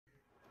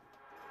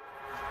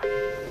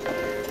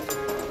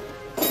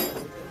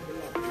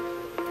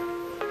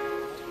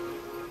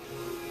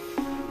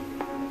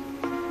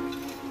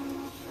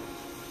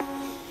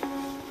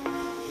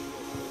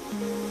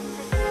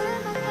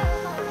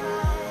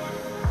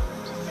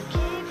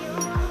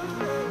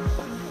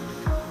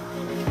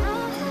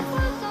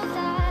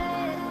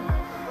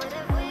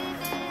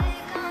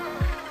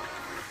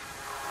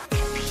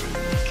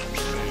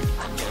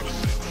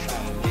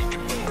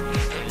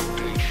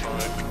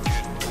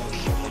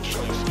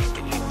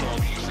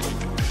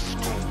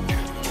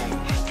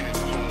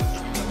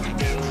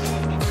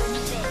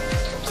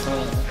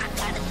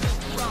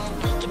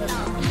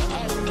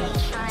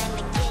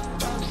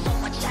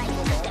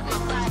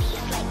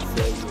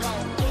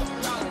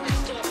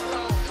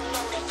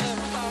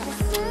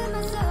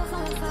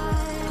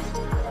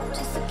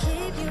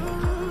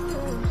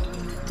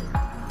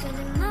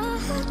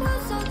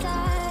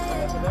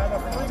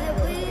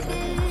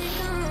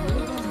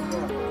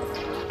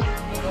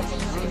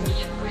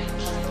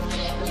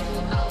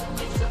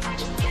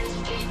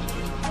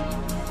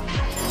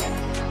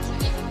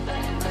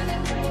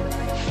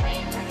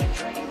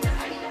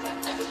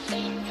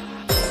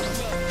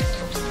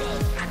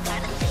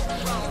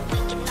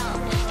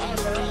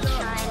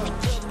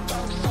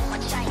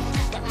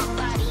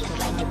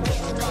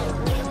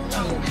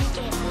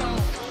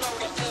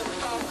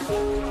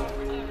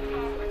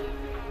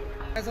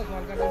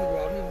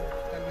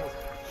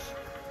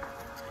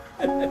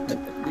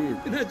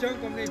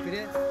चौंक घूमने फिरे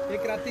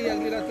एक राती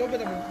अलमीरा चौबे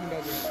का मुंडा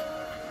गया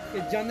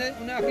कि जाने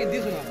उन्हें आखिर हिंदी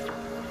सुना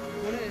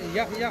उन्हें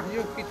यख यख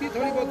जो की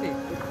थोड़ी बहुत ही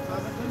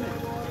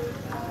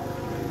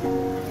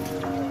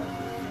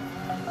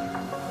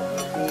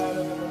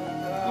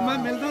मैं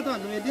मिलता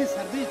थानू एडी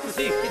सर्दी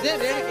तुसी किधर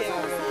रेड़ के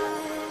आ गए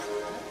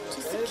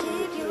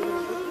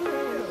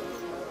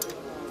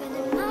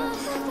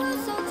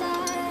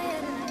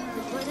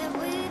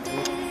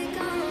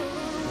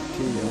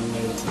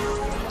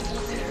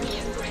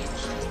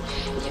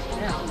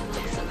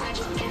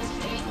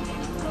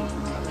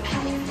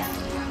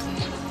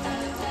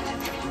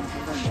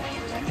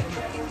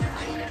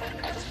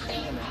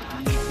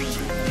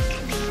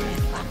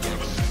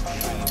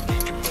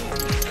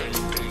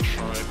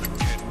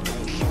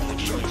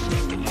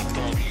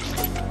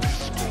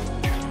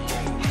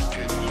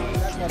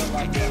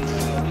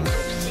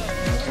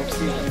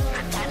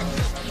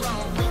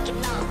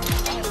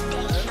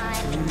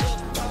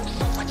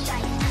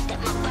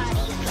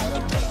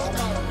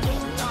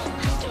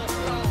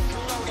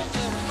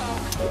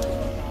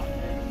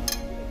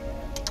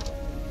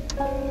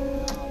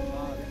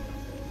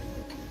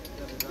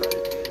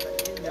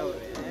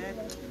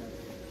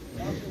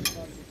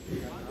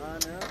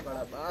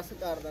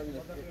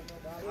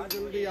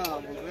जल्दी आ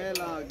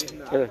वेला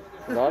गिना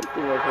रात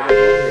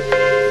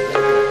की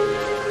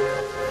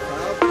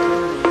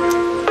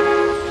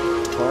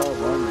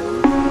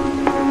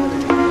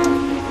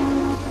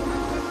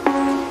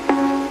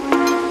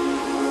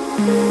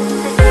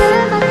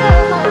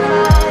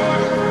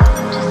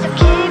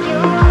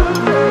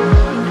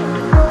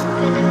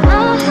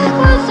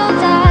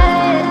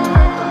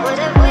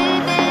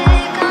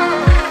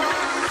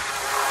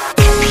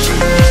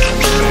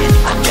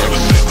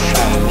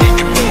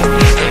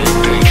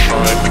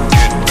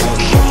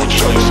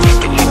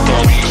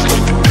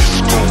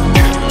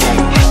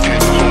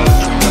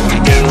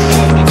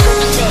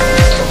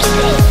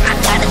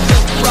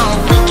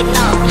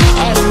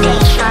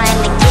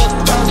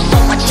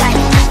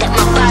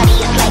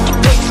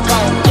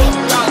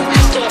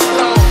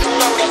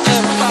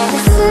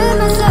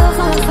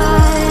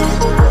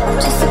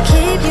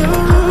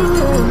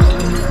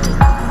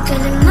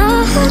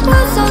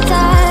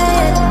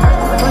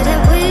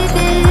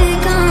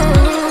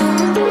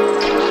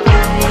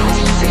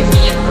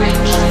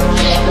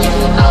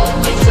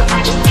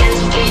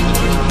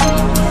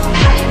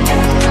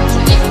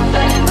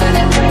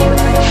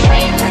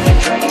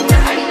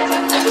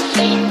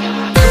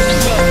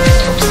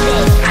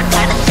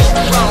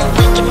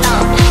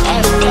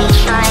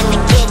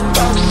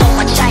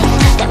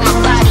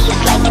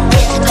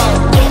Get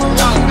long, get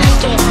long,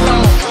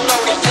 get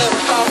long,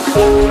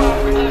 get long.